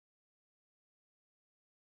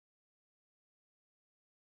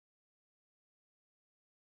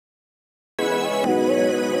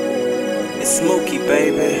Smokey,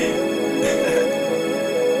 baby.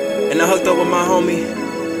 And I hooked up with my homie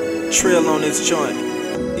Trill on this joint,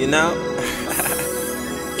 you know?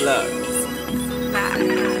 Look,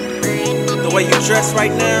 the way you dress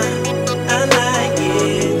right now, I like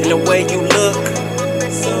it. And the way you look,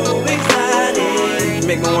 so excited. You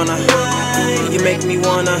make me wanna, you make me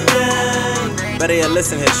wanna. Better yet,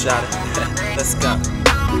 listen here, shawty. Let's go.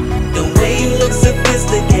 The way you look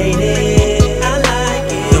sophisticated, I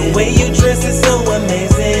like it. The way you dress is so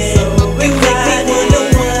amazing. So you make me wanna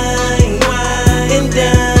wine and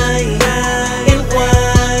dine and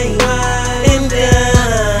wine and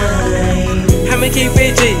dine. I'ma keep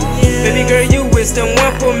it G. Baby girl, you is the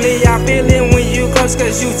one for me. I feel it when you close,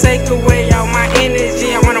 cause you take away all my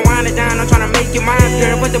energy. I wanna wind it down, I'm tryna make you mine.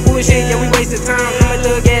 Girl, but the bullshit, yeah, we wasted time. I'm a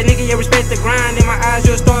thug ass nigga, yeah, respect the grind. In my eyes,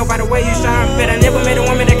 you're a star by the way you shine. Bet I never met a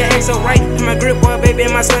woman that can act so right. In my grip, boy, baby,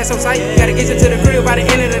 and my sweat so tight. Gotta get you to the crib by the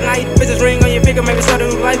end of the night. Bitches ring on your finger, maybe start a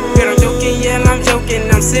new life. Girl, I'm joking, yeah, I'm joking.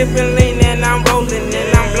 I'm sipping lean and I'm rolling and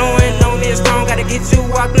I'm blowing on this strong. Gotta get you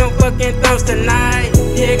out them fucking thumbs tonight.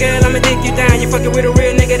 Yeah, girl, I'ma dick you down. You fucking with a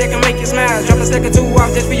real nigga that can make you smile. Drop a stack or two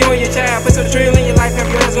off just for you and your child. Put some Trill in your life, have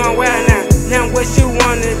your ass going wild now. Now what you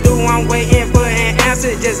wanna do, I'm waiting for an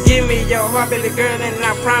answer. Just give me your heart, baby girl, and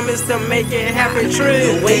I promise to make it happen.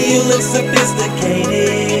 Trill. The way you look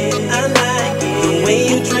sophisticated, I like it. The way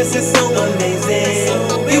you dress is so amazing.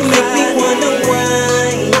 You make me wanna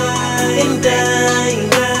wine and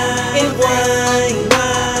dine and wine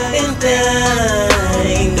and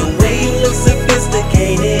dine. The way you look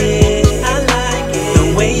sophisticated, I like it. The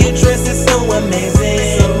way you dress is so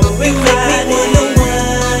amazing. You make me wanna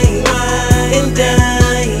wine and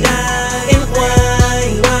dine and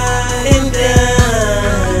wine and dine.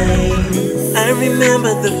 I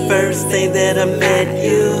remember the first day that I met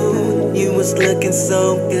you. You was looking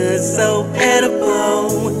so good, so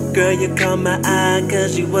edible. Girl, you caught my eye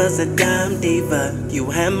cause you was a dime diva.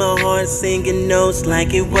 You had my heart singing notes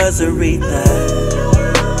like it was Aretha.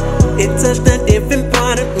 It touched a different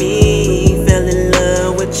part of me. Fell in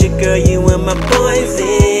love with you, girl, you were my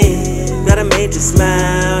poison. Glad I made you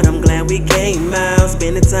smile, I'm glad we came out.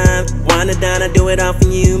 Spending time, winding down, I do it all for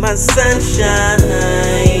you, my sunshine.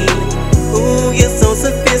 Ooh, you're so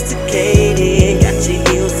sophisticated. Got your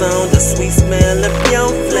heels on, the sweet smell of your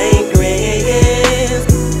fragrance.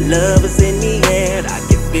 Love is in the air, I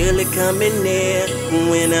can feel it coming near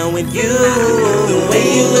when I'm with you. The way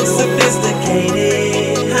you look sophisticated,